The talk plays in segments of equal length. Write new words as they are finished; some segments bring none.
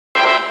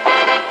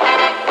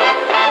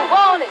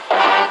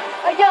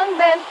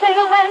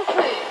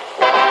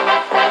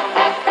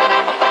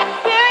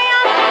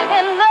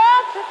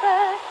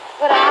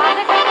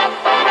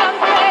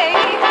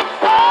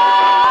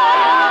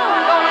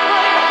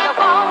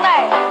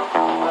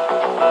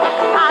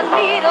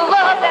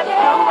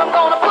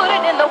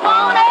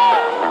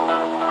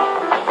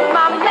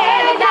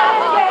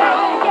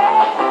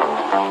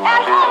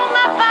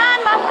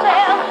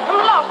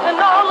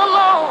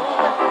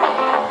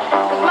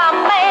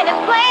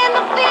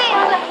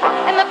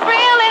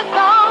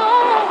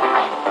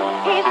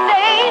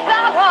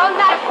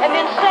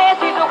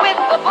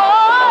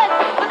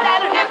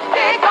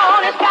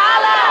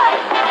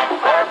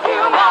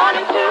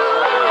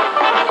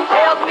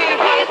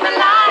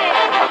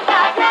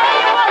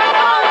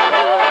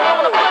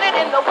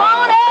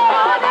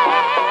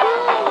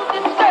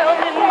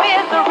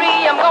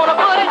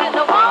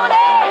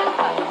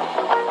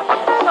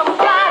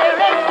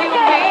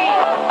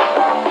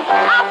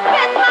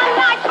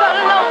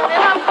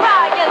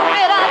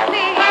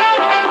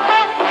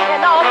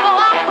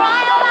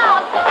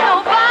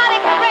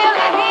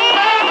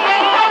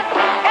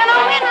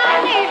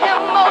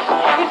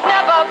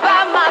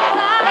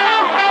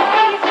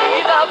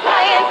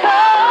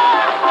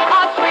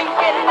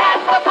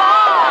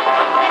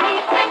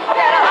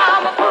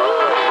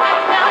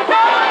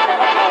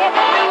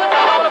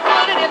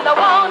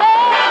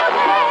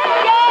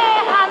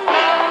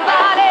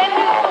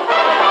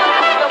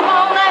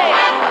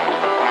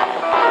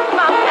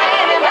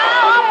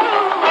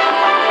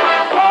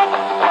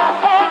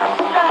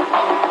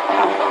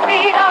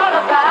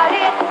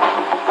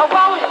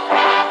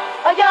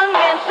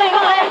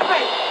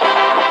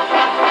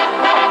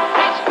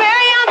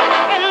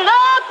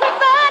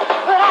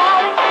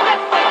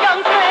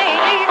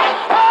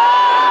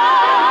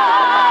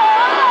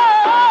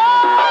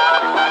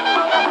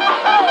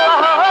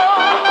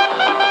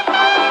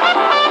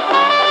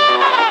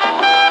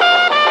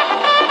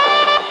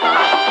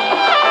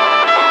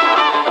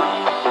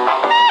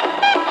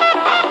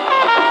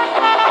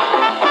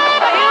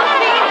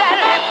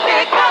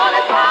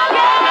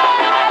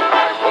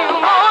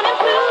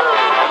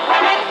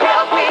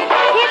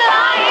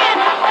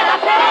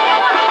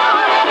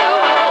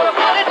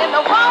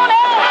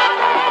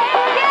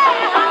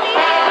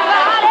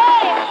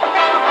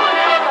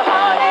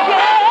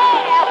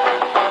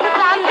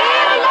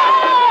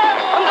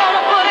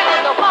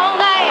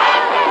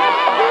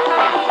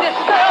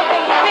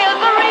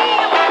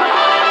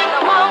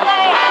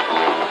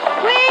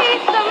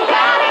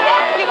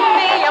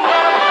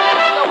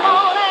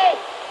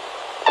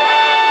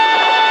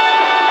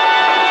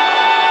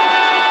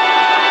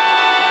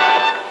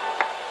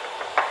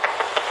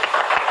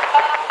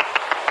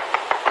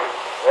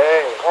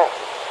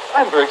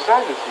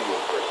excited to see you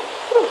in person.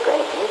 It was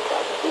great. We're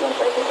excited to see you in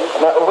person,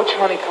 too. Now, which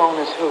honeycomb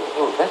is who?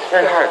 That's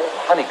very hard.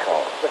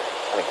 Honeycomb.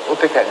 We'll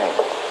pick that name.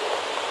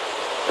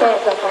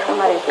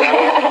 Somebody's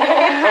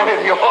Somebody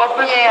in the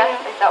office? Yeah.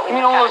 They thought we You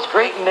mean all those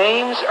great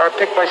names are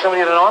picked by somebody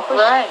in an office?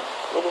 Right.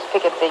 They just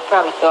pick up, they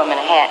probably throw them in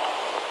a hat.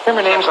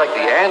 Remember names like the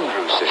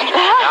Andrews sisters?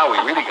 Now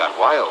we really got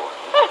wild.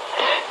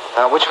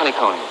 Which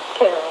honeycomb?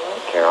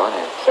 Carolyn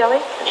and Shelley?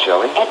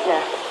 Shelley?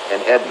 Edna.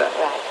 And Edna.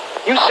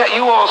 Right.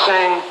 You all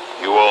sang.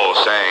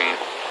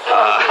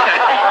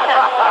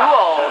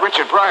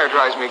 Richard Pryor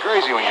drives me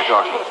crazy when you're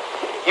talking.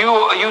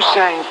 You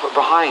sang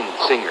behind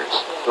singers,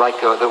 like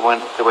the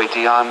way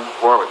Dionne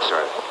Warwick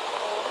started.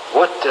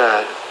 What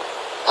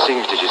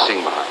singers did you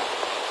sing behind?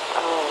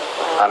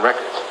 Oh, on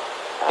records.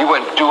 You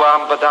went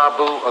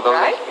do-am-ba-da-boo, or those?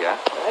 Right. Yeah.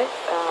 Right.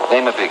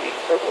 Name a biggie.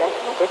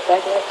 Rick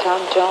Beckett, Tom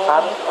Jones.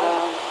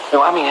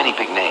 No, I mean any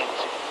big names.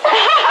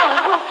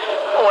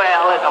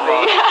 Well, let's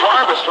see.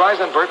 Barbra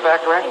Streisand, Burt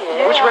Bacharach.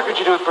 Yeah. Which record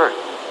did you do with Burt?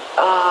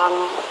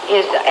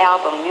 His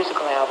album,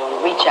 musical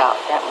album, Reach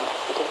Out. That one.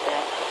 He did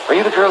that. Are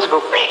you the girls who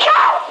go, reach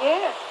out?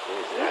 Yeah.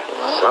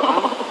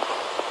 Something.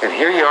 And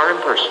here you are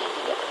in person.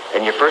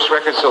 And your first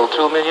record sold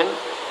 2 million,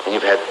 and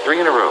you've had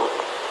 3 in a row.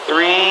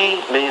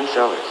 3 million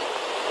sellers.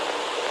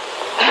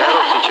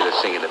 That'll teach you to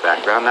sing in the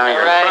background. Now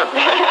you're in front.